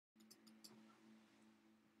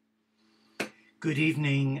Good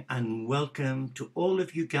evening and welcome to all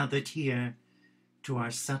of you gathered here to our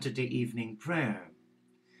Saturday evening prayer.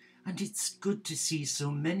 And it's good to see so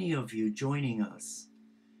many of you joining us.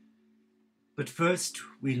 But first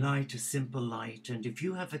we light a simple light, and if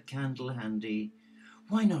you have a candle handy,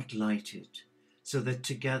 why not light it so that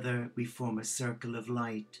together we form a circle of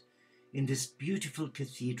light in this beautiful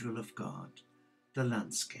cathedral of God, the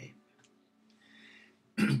landscape.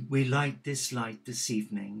 We light this light this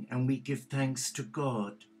evening and we give thanks to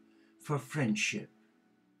God for friendship.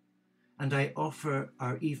 And I offer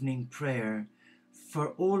our evening prayer for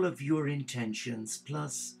all of your intentions,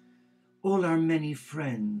 plus all our many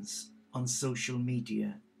friends on social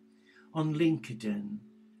media, on LinkedIn,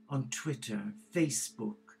 on Twitter,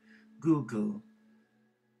 Facebook, Google,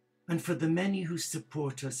 and for the many who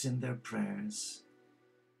support us in their prayers.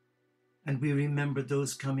 And we remember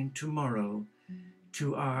those coming tomorrow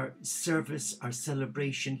to our service, our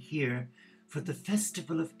celebration here for the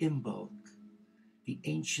Festival of Imbolc, the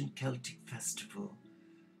ancient Celtic festival,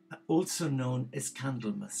 also known as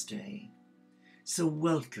Candlemas Day. So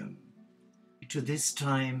welcome to this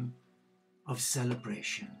time of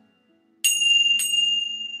celebration.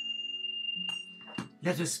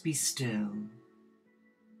 Let us be still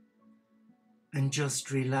and just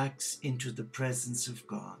relax into the presence of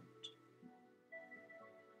God.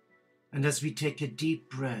 And as we take a deep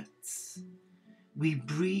breath, we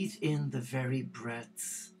breathe in the very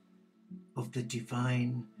breath of the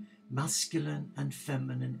divine masculine and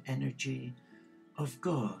feminine energy of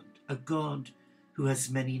God, a God who has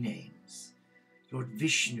many names: Lord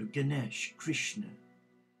Vishnu, Ganesh, Krishna,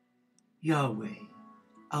 Yahweh,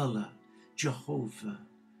 Allah, Jehovah,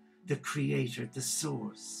 the Creator, the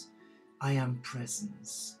Source, I Am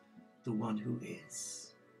Presence, the One who is.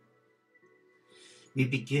 We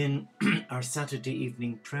begin our Saturday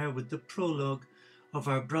evening prayer with the prologue of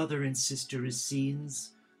our brother and sister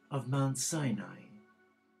Essenes of Mount Sinai.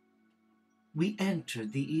 We enter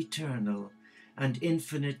the eternal and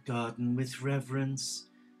infinite garden with reverence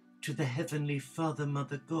to the Heavenly Father,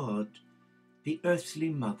 Mother God, the earthly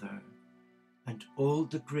Mother, and all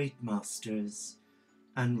the great masters,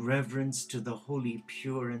 and reverence to the holy,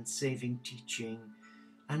 pure, and saving teaching,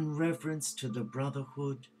 and reverence to the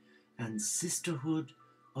brotherhood and sisterhood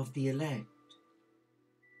of the elect.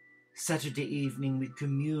 Saturday evening we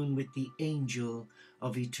commune with the angel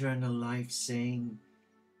of eternal life, saying,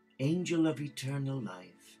 Angel of eternal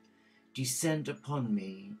life, descend upon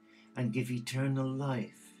me and give eternal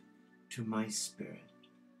life to my spirit.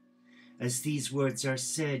 As these words are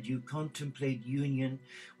said, you contemplate union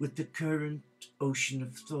with the current ocean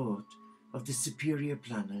of thought of the superior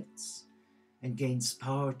planets, and gains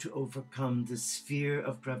power to overcome the sphere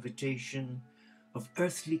of gravitation of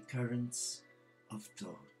earthly currents of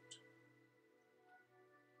thought.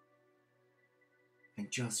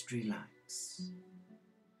 And just relax.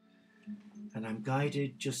 And I'm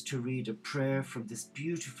guided just to read a prayer from this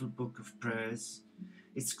beautiful book of prayers.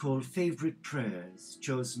 It's called Favorite Prayers,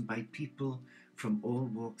 chosen by people from all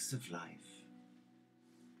walks of life.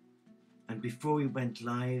 And before we went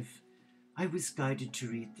live, I was guided to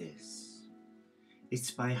read this. It's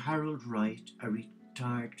by Harold Wright, a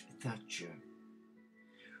retired Thatcher.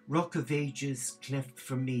 Rock of ages cleft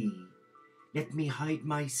for me, let me hide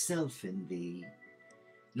myself in thee.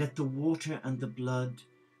 Let the water and the blood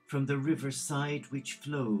from the river side which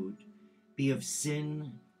flowed be of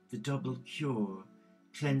sin the double cure,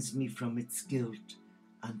 cleanse me from its guilt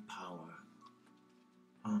and power.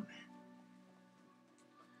 Amen.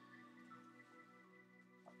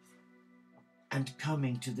 And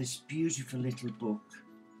coming to this beautiful little book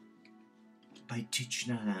by Thich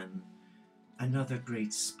Nhat Hanh, another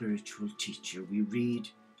great spiritual teacher, we read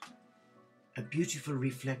a beautiful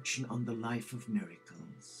reflection on the life of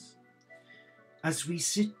miracles. As we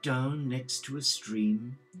sit down next to a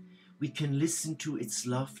stream, we can listen to its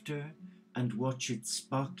laughter and watch its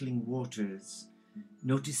sparkling waters,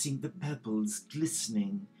 noticing the pebbles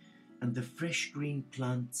glistening and the fresh green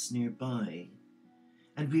plants nearby.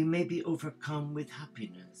 And we may be overcome with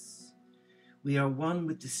happiness. We are one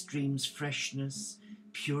with the stream's freshness,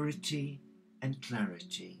 purity, and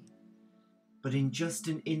clarity. But in just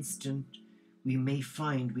an instant, we may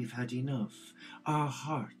find we've had enough. Our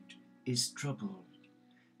heart is troubled,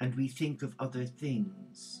 and we think of other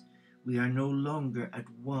things. We are no longer at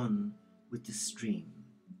one with the stream.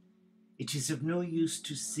 It is of no use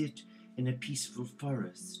to sit in a peaceful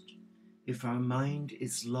forest if our mind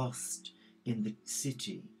is lost in the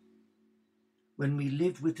city. When we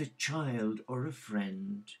live with a child or a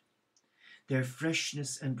friend, their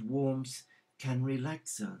freshness and warmth can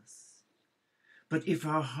relax us. But if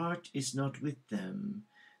our heart is not with them,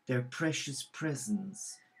 their precious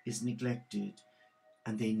presence is neglected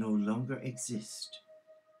and they no longer exist.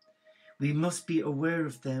 We must be aware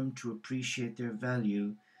of them to appreciate their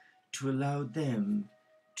value, to allow them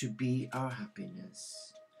to be our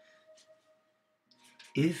happiness.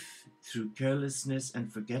 If, through carelessness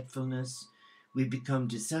and forgetfulness, we become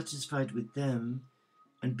dissatisfied with them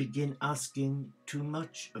and begin asking too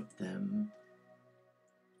much of them,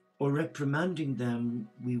 or reprimanding them,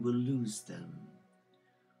 we will lose them.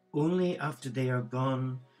 Only after they are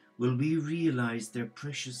gone will we realize their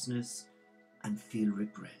preciousness and feel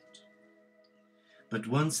regret. But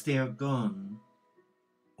once they are gone,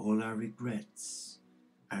 all our regrets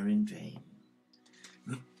are in vain.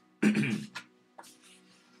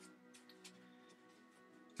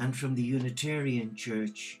 And from the Unitarian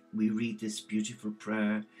Church, we read this beautiful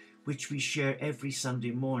prayer, which we share every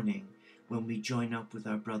Sunday morning when we join up with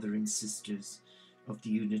our brothers and sisters of the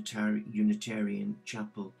Unitarian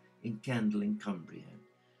Chapel in Kendal in Cumbria.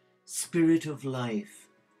 Spirit of life,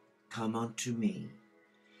 come unto me.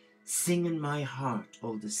 Sing in my heart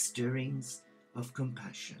all the stirrings of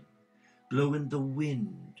compassion. Blow in the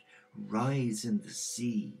wind, rise in the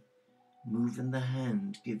sea. Move in the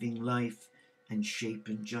hand, giving life and shape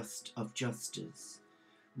and of justice.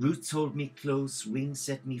 Roots hold me close, wings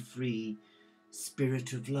set me free.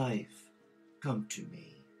 Spirit of life, come to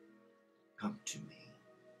me, come to me.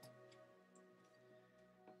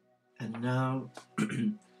 And now,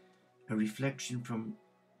 a reflection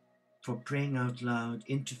for praying out loud,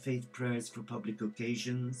 Interfaith Prayers for Public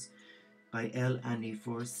Occasions by L. Annie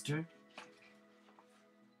Forster.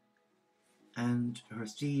 And her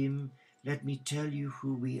theme, let me tell you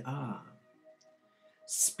who we are.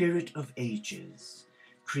 Spirit of ages,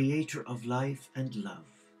 creator of life and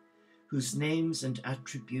love, whose names and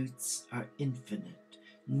attributes are infinite,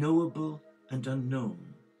 knowable and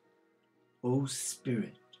unknown. O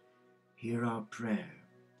Spirit, hear our prayer.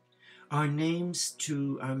 Our names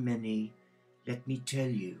too are many. Let me tell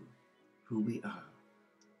you who we are.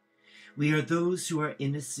 We are those who are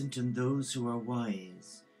innocent and those who are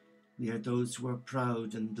wise. We are those who are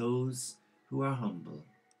proud and those who are humble.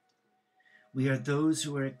 We are those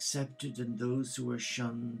who are accepted and those who are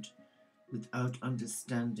shunned without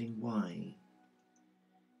understanding why.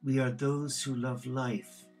 We are those who love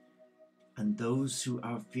life and those who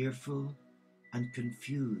are fearful and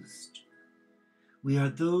confused. We are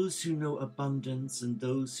those who know abundance and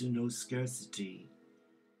those who know scarcity.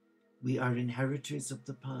 We are inheritors of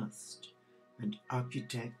the past and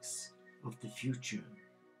architects of the future.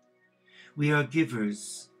 We are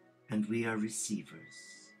givers and we are receivers.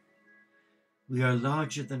 We are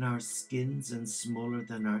larger than our skins and smaller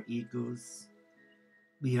than our egos.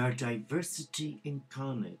 We are diversity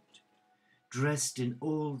incarnate, dressed in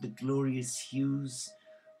all the glorious hues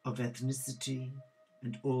of ethnicity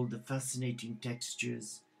and all the fascinating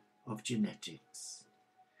textures of genetics.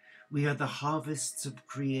 We are the harvests of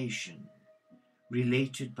creation,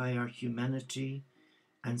 related by our humanity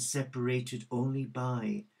and separated only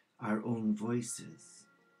by our own voices.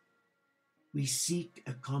 We seek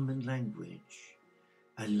a common language,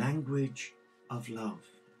 a language of love.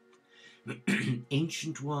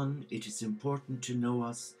 Ancient One, it is important to know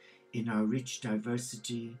us in our rich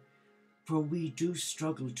diversity, for we do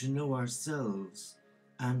struggle to know ourselves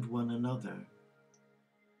and one another.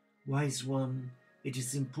 Wise One, it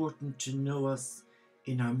is important to know us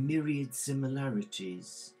in our myriad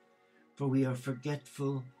similarities, for we are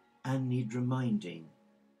forgetful and need reminding.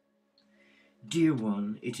 Dear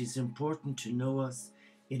One, it is important to know us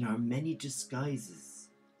in our many disguises,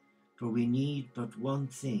 for we need but one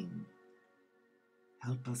thing.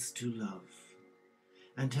 Help us to love,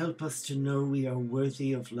 and help us to know we are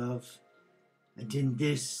worthy of love, and in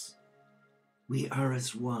this we are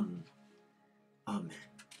as one. Amen.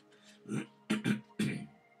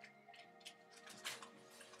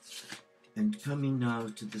 And coming now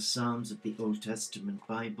to the Psalms of the Old Testament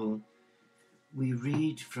Bible, we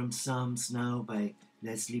read from Psalms now by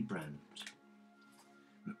Leslie Brandt.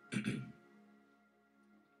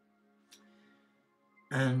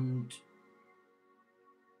 And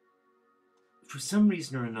for some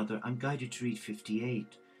reason or another, I'm guided to read 58,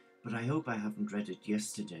 but I hope I haven't read it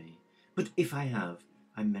yesterday. But if I have,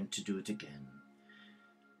 I'm meant to do it again.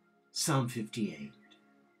 Psalm 58.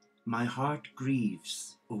 My heart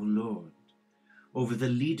grieves, O Lord, over the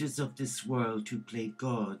leaders of this world who play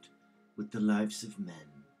God with the lives of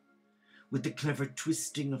men. With the clever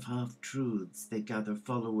twisting of half-truths, they gather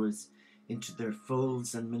followers into their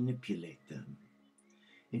folds and manipulate them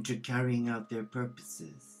into carrying out their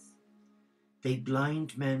purposes. They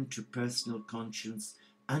blind men to personal conscience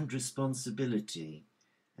and responsibility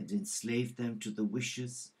and enslave them to the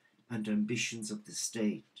wishes and ambitions of the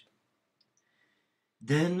state.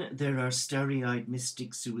 Then there are starry-eyed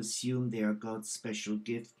mystics who assume they are God's special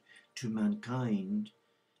gift to mankind,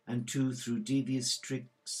 and who, through devious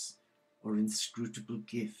tricks or inscrutable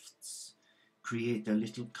gifts, create their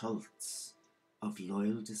little cults of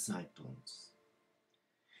loyal disciples.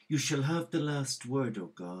 You shall have the last word,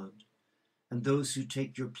 O God, and those who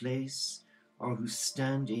take your place or who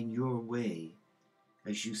stand in your way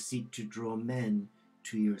as you seek to draw men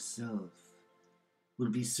to yourself will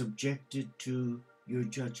be subjected to your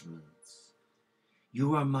judgments.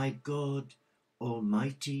 You are my God,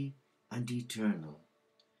 almighty and eternal.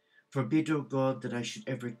 Forbid, O God, that I should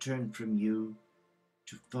ever turn from you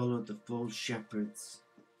to follow the false shepherds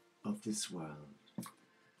of this world.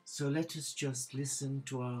 So let us just listen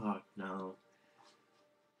to our heart now.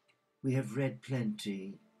 We have read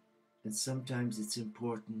plenty, and sometimes it's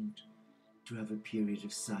important to have a period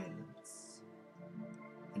of silence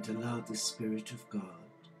and allow the Spirit of God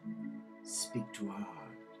speak to our heart.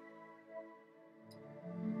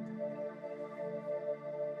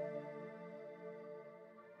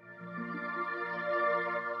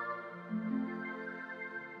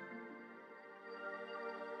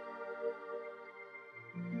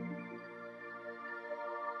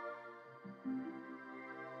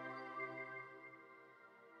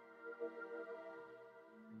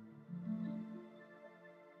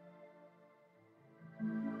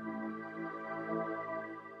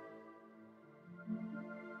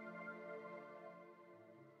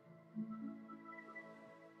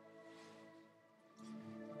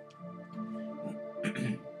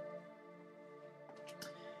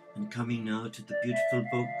 And coming now to the beautiful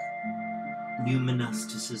book, New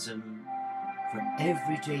Monasticism for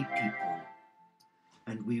Everyday People.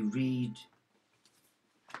 And we read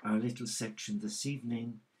our little section this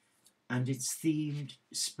evening, and it's themed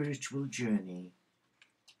Spiritual Journey,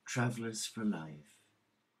 Travelers for Life.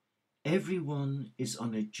 Everyone is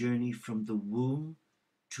on a journey from the womb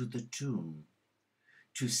to the tomb.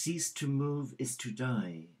 To cease to move is to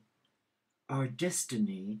die. Our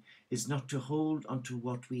destiny is not to hold onto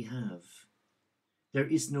what we have. There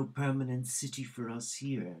is no permanent city for us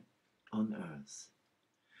here on earth.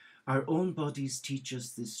 Our own bodies teach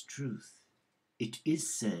us this truth. It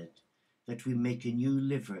is said that we make a new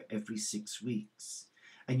liver every 6 weeks,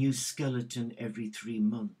 a new skeleton every 3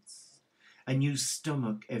 months, a new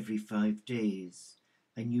stomach every 5 days,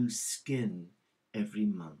 a new skin every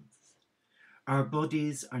month. Our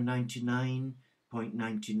bodies are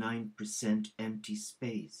 99.99% empty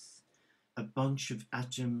space, a bunch of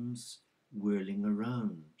atoms whirling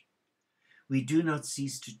around. We do not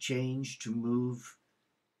cease to change, to move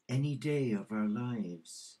any day of our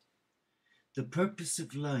lives. The purpose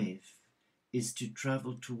of life is to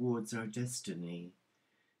travel towards our destiny,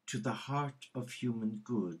 to the heart of human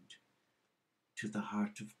good, to the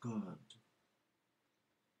heart of God.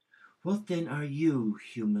 What then are you,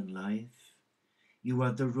 human life? You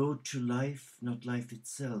are the road to life, not life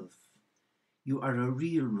itself. You are a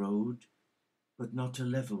real road, but not a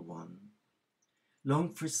level one.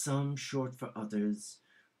 Long for some, short for others,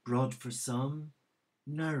 broad for some,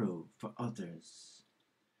 narrow for others.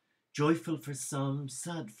 Joyful for some,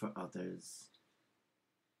 sad for others.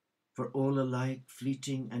 For all alike,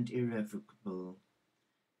 fleeting and irrevocable.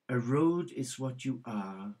 A road is what you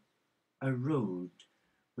are, a road,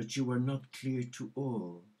 but you are not clear to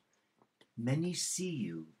all. Many see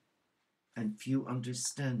you, and few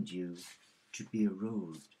understand you to be a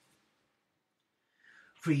road.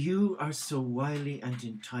 For you are so wily and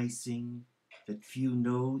enticing that few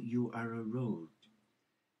know you are a road.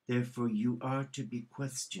 Therefore you are to be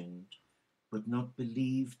questioned, but not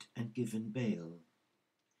believed and given bail.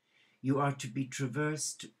 You are to be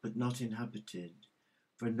traversed, but not inhabited,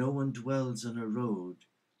 for no one dwells on a road,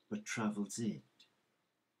 but travels it,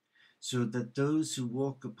 so that those who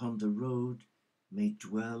walk upon the road may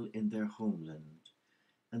dwell in their homeland.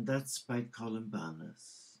 And that's by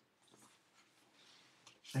Columbanus.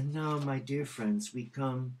 And now, my dear friends, we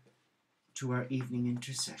come to our evening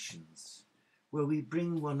intercessions, where we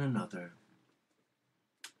bring one another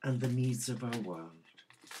and the needs of our world.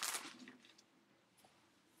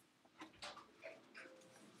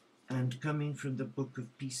 And coming from the Book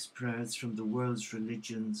of Peace Prayers from the World's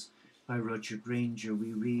Religions by Roger Granger,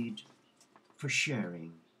 we read, for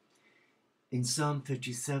sharing. In Psalm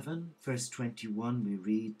 37, verse 21, we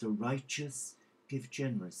read, the righteous give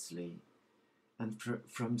generously. And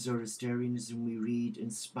from Zoroastrianism we read,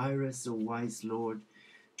 inspire us, O wise Lord,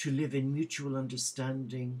 to live in mutual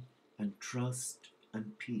understanding and trust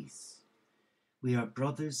and peace. We are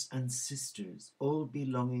brothers and sisters, all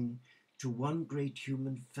belonging to one great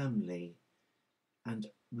human family, and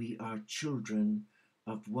we are children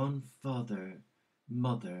of one Father,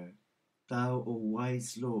 Mother. Thou, O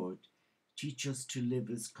wise Lord, teach us to live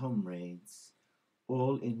as comrades,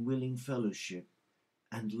 all in willing fellowship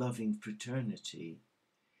and loving fraternity,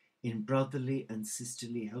 in brotherly and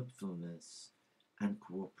sisterly helpfulness and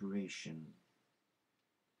cooperation.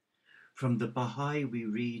 From the Baha'i we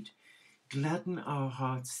read, "Gladden our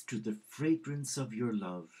hearts through the fragrance of your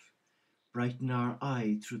love, brighten our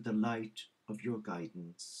eye through the light of your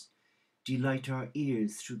guidance, delight our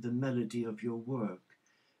ears through the melody of your work,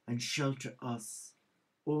 and shelter us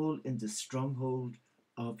all in the stronghold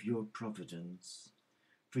of your providence.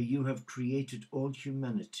 For you have created all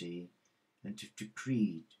humanity and have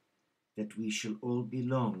decreed that we shall all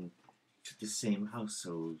belong to the same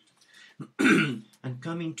household." And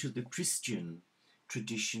coming to the Christian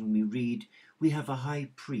tradition, we read, "We have a high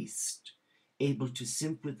priest, able to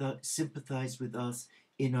sympathize with us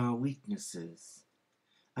in our weaknesses,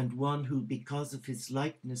 and one who, because of his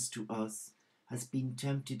likeness to us, has been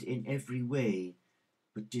tempted in every way,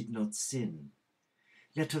 but did not sin.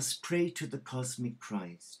 Let us pray to the cosmic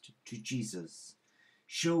Christ, to Jesus.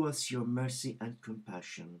 Show us your mercy and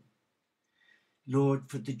compassion. Lord,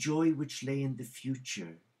 for the joy which lay in the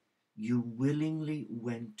future, you willingly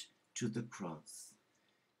went to the cross.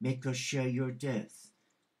 Make us share your death,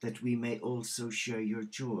 that we may also share your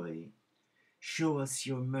joy. Show us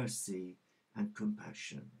your mercy and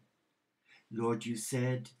compassion. Lord, you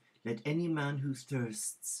said, let any man who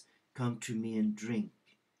thirsts come to me and drink.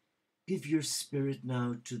 Give your Spirit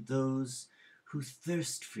now to those who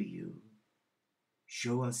thirst for you.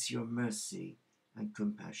 Show us your mercy and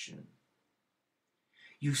compassion.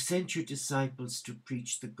 You sent your disciples to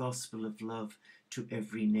preach the gospel of love to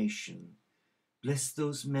every nation. Bless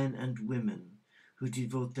those men and women who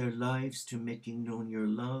devote their lives to making known your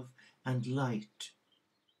love and light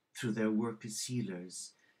through their work as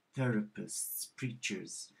healers, therapists,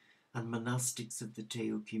 preachers, and monastics of the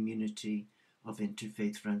Teo community of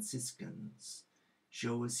Interfaith Franciscans.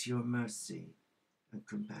 Show us your mercy and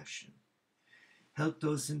compassion. Help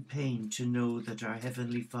those in pain to know that our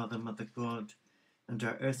Heavenly Father, Mother God, and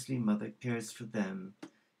our earthly Mother cares for them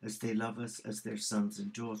as they love us as their sons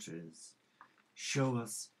and daughters. Show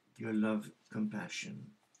us your love,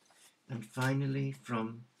 compassion. And finally,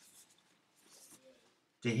 from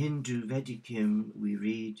the Hindu Vedic hymn, we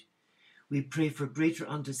read, we pray for greater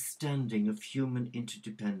understanding of human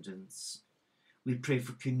interdependence. We pray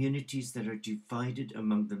for communities that are divided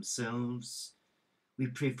among themselves. We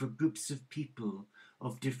pray for groups of people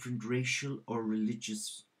of different racial or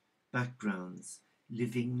religious backgrounds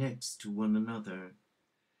living next to one another.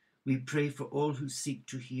 We pray for all who seek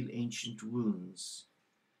to heal ancient wounds,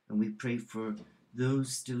 and we pray for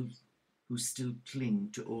those who still cling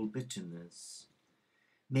to old bitterness.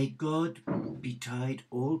 May God betide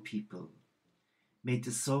all people. May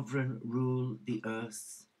the sovereign rule the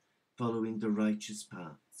earth, following the righteous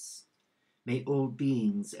paths. May all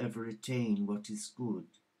beings ever attain what is good,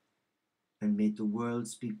 and may the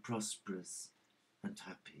worlds be prosperous and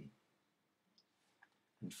happy.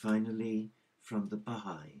 And finally, from the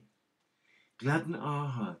Baha'i, gladden our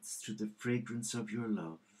hearts through the fragrance of your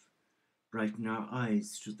love, brighten our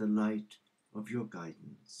eyes through the light of your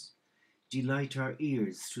guidance, delight our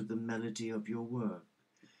ears through the melody of your work,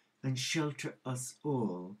 and shelter us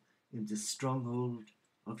all in the stronghold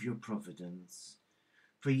of your providence.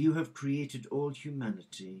 For you have created all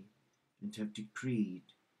humanity and have decreed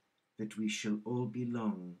that we shall all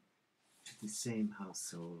belong to the same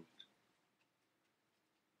household.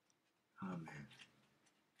 Amen.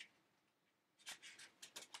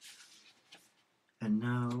 And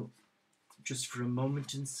now, just for a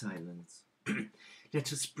moment in silence,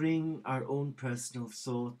 let us bring our own personal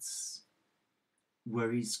thoughts,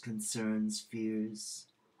 worries, concerns, fears,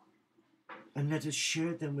 and let us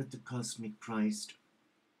share them with the cosmic Christ,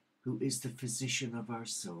 who is the physician of our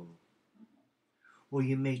soul. Or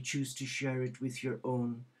you may choose to share it with your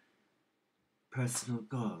own personal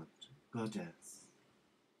God, Goddess.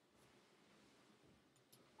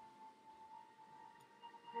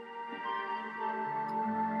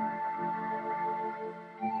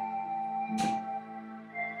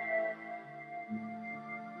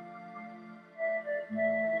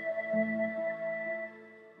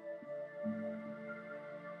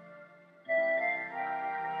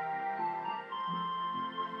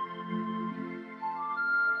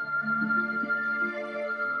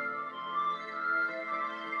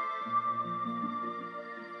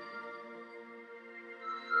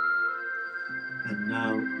 And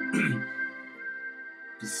now,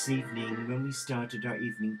 this evening, when we started our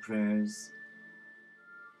evening prayers,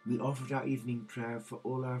 We offered our evening prayer for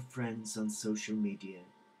all our friends on social media,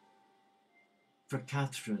 for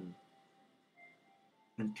Catherine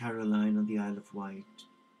and Caroline on the Isle of Wight,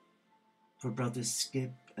 for Brothers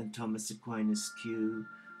Skip and Thomas Aquinas Q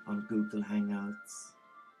on Google Hangouts,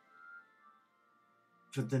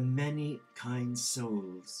 for the many kind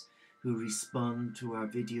souls who respond to our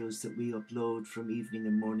videos that we upload from evening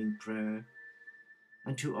and morning prayer,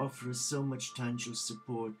 and who offer us so much tangible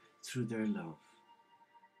support through their love,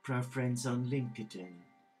 for our friends on LinkedIn,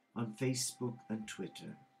 on Facebook and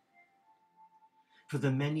Twitter, for the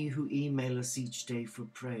many who email us each day for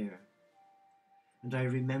prayer. And I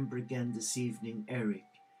remember again this evening Eric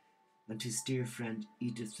and his dear friend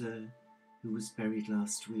Editha, who was buried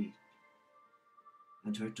last week,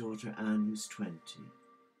 and her daughter Anne, who's 20.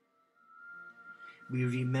 We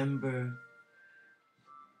remember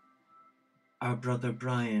our brother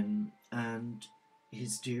Brian and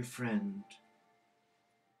his dear friend,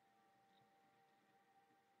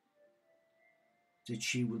 that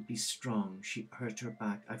she will be strong. She hurt her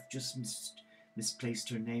back. I've just misplaced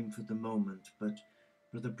her name for the moment, but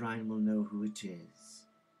Brother Brian will know who it is.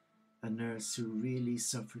 A nurse who really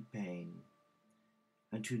suffered pain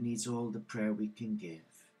and who needs all the prayer we can give.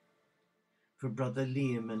 For Brother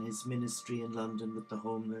Liam and his ministry in London with the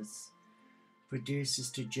homeless. For dear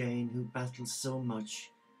Sister Jane, who battles so much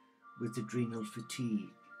with adrenal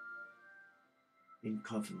fatigue in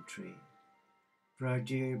Coventry. For our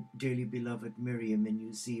dearly beloved Miriam in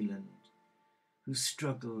New Zealand, who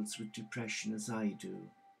struggles with depression as I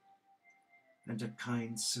do, and a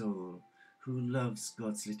kind soul who loves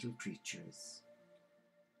God's little creatures.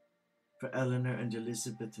 For Eleanor and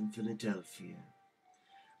Elizabeth in Philadelphia.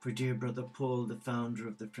 For dear Brother Paul, the founder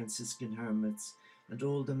of the Franciscan Hermits, and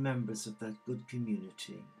all the members of that good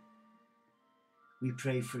community. We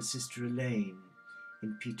pray for Sister Elaine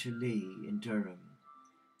in Peterlee in Durham,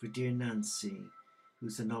 for dear Nancy,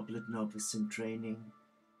 who's an oblate novice in training,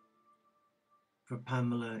 for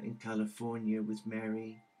Pamela in California with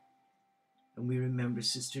Mary, and we remember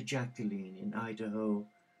Sister Jacqueline in Idaho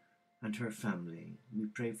and her family. We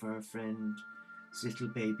pray for our friend's little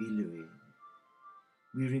baby Louis.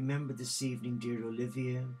 We remember this evening dear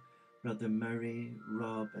Olivia, Brother Murray,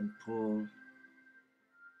 Rob and Paul,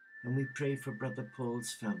 and we pray for Brother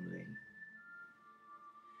Paul's family.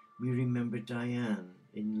 We remember Diane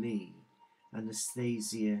in Lee,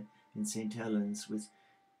 Anastasia in St. Helens with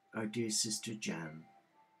our dear Sister Jan.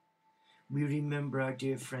 We remember our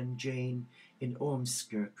dear friend Jane in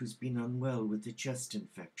Ormskirk, who's been unwell with a chest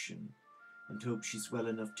infection, and hope she's well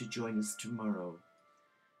enough to join us tomorrow.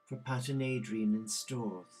 For Pat and Adrian in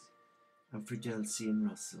Storth, and for Delcy and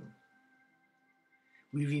Russell.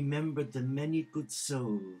 We remember the many good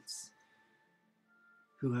souls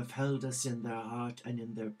who have held us in their heart and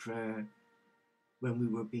in their prayer when we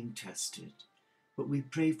were being tested. But we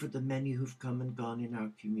pray for the many who've come and gone in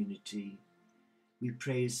our community. We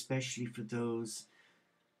pray especially for those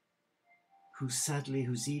who sadly,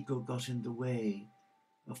 whose ego got in the way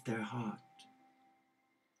of their heart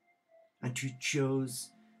and who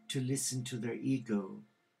chose to listen to their ego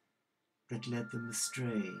that led them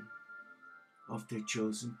astray of their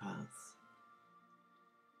chosen path.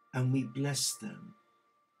 And we bless them,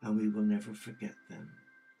 and we will never forget them,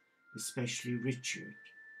 especially Richard,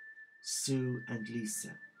 Sue and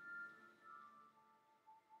Lisa.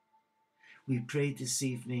 We pray this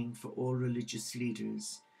evening for all religious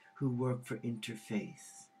leaders who work for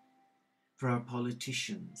Interfaith, for our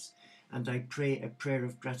politicians, and I pray a prayer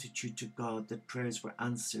of gratitude to God that prayers were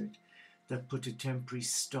answered that put a temporary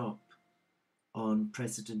stop on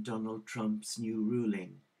President Donald Trump's new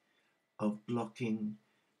ruling of blocking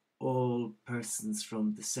all persons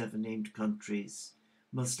from the 7 named countries,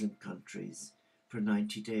 Muslim countries, for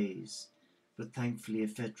 90 days. But thankfully a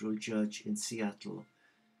federal judge in Seattle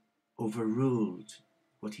overruled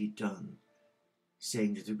what he'd done,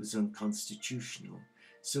 saying that it was unconstitutional.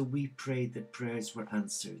 So we pray that prayers were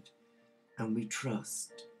answered, and we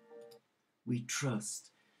trust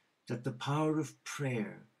that the power of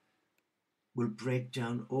prayer will break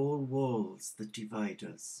down all walls that divide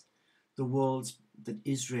us, the walls that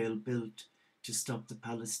Israel built to stop the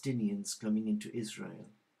Palestinians coming into Israel,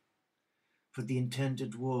 for the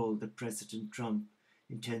intended wall that President Trump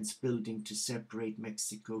intends building to separate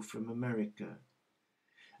Mexico from America,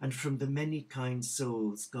 and from the many kind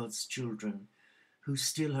souls, God's children, who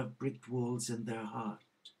still have brick walls in their heart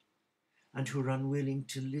and who are unwilling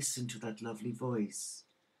to listen to that lovely voice,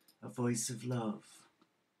 a voice of love.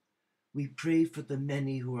 We pray for the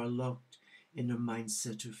many who are locked in a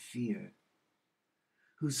mindset of fear,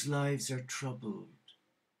 whose lives are troubled,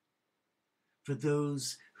 for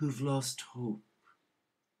those who've lost hope,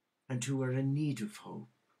 and who are in need of hope.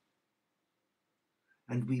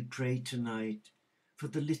 And we pray tonight for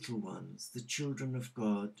the little ones, the children of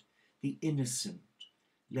God, the innocent,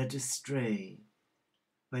 led astray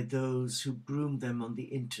by those who groom them on the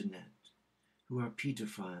internet, who are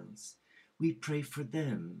pedophiles. We pray for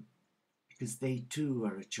them because they too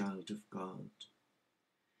are a child of God.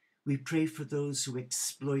 We pray for those who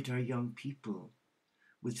exploit our young people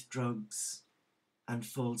with drugs and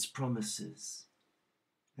false promises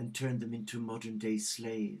and turn them into modern-day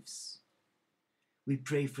slaves. We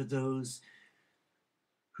pray for those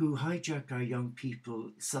who hijack our young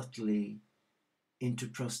people subtly into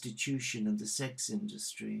prostitution and the sex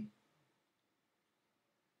industry.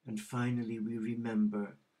 And finally, we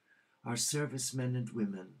remember our servicemen and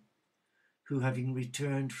women who, having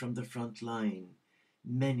returned from the front line,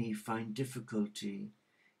 many find difficulty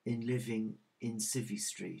in living in Civvy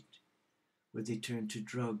Street, where they turn to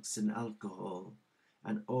drugs and alcohol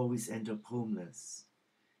and always end up homeless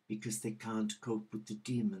because they can't cope with the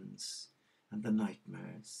demons and the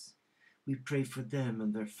nightmares. We pray for them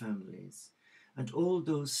and their families and all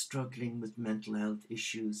those struggling with mental health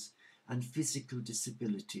issues and physical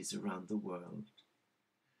disabilities around the world.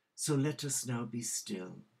 So let us now be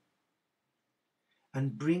still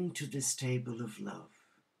and bring to this table of love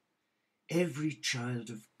every child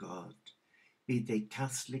of God, be they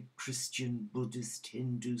Catholic, Christian, Buddhist,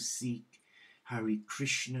 Hindu, Sikh, Hare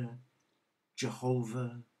Krishna,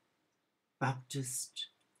 Jehovah, Baptist,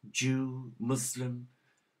 Jew, Muslim,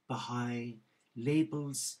 Baha'i.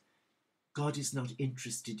 Labels, God is not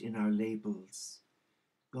interested in our labels.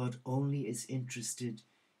 God only is interested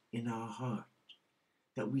in our heart,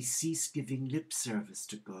 that we cease giving lip service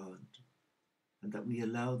to God, and that we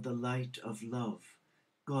allow the light of love,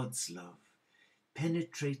 God's love,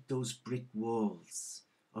 penetrate those brick walls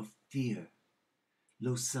of fear,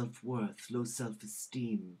 low self-worth, low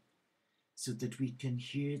self-esteem, so that we can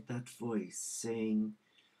hear that voice saying,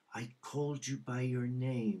 I called you by your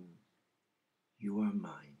name, you are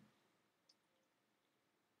mine.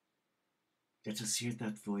 Let us hear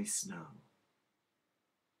that voice now.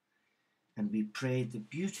 And we pray the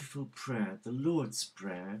beautiful prayer, the Lord's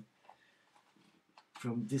Prayer,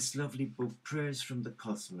 from this lovely book, Prayers from the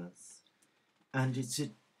Cosmos. And it's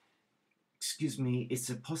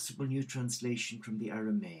a possible new translation from the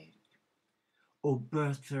Aramaic. O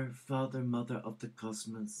birther, father, mother of the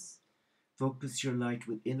cosmos, focus your light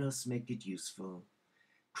within us, make it useful.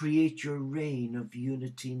 Create your reign of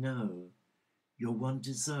unity now. Your one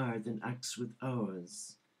desire then acts with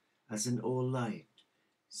ours, as in all light,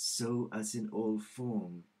 so as in all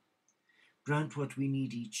form. Grant what we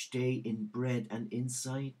need each day in bread and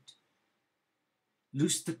insight.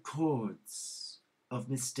 Loose the cords of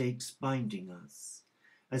mistakes binding us,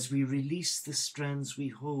 as we release the strands we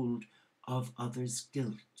hold of others'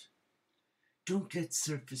 guilt. Don't let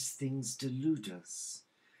surface things delude us,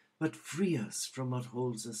 but free us from what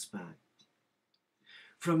holds us back.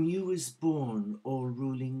 From you is born all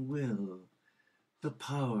ruling will, the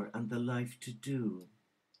power and the life to do,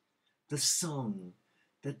 the song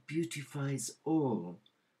that beautifies all,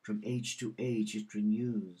 from age to age it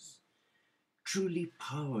renews. Truly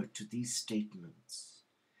power to these statements.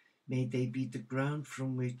 May they be the ground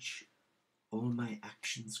from which all my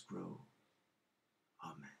actions grow.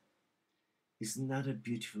 Amen. Isn't that a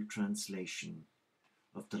beautiful translation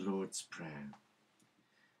of the Lord's Prayer?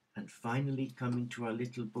 And finally, coming to our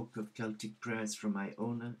little book of Celtic prayers from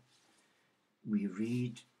Iona, we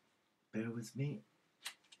read, bear with me,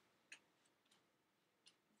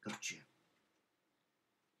 gotcha.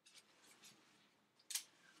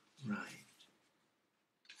 Right.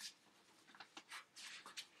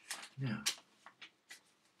 Now,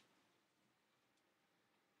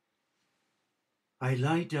 I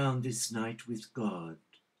lie down this night with God,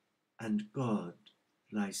 and God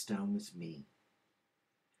lies down with me.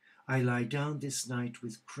 I lie down this night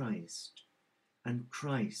with Christ, and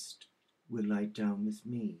Christ will lie down with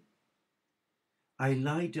me. I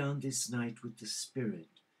lie down this night with the Spirit,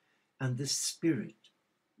 and the Spirit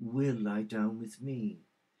will lie down with me.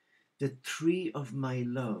 The tree of my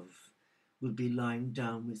love will be lying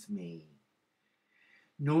down with me.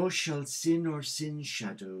 Nor shall sin or sin's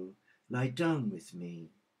shadow lie down with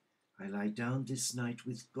me. I lie down this night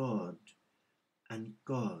with God, and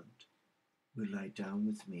God will lie down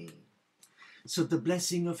with me. So the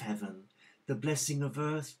blessing of heaven, the blessing of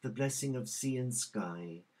earth, the blessing of sea and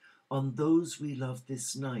sky, on those we love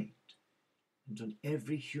this night, and on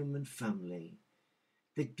every human family,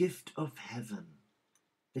 the gift of heaven,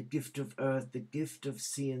 the gift of earth, the gift of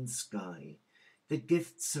sea and sky, the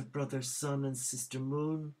gifts of brother sun and sister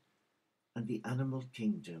moon, and the animal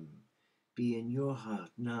kingdom, be in your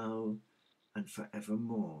heart now and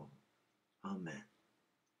forevermore. Amen.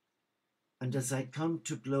 And as I come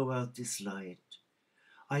to blow out this light,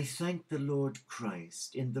 I thank the Lord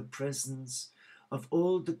Christ in the presence of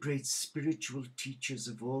all the great spiritual teachers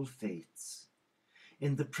of all faiths,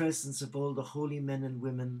 in the presence of all the holy men and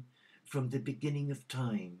women from the beginning of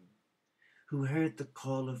time, who heard the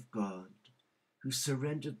call of God, who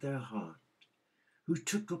surrendered their heart, who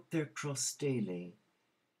took up their cross daily,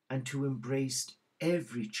 and who embraced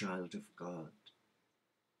every child of God.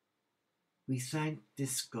 We thank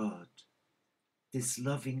this God, this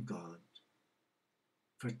loving God,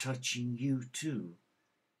 for touching you too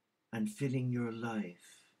and filling your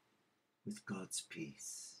life with God's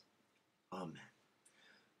peace. Amen.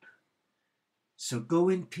 So go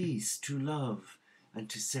in peace to love and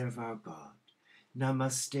to serve our God.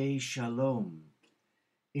 Namaste, Shalom.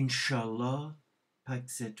 Inshallah,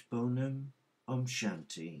 Pax et Bonum,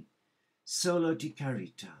 OmShanti. Solo di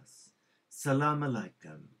Caritas. Salam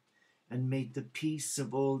Alaikum. And may the peace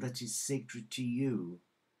of all that is sacred to you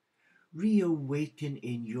reawaken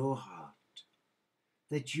in your heart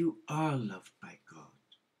that you are loved by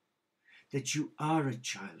God, that you are a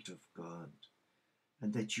child of God,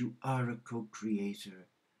 and that you are a co-creator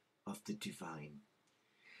of the divine.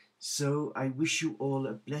 So I wish you all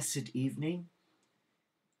a blessed evening,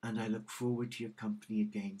 and I look forward to your company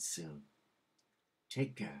again soon.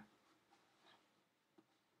 Take care.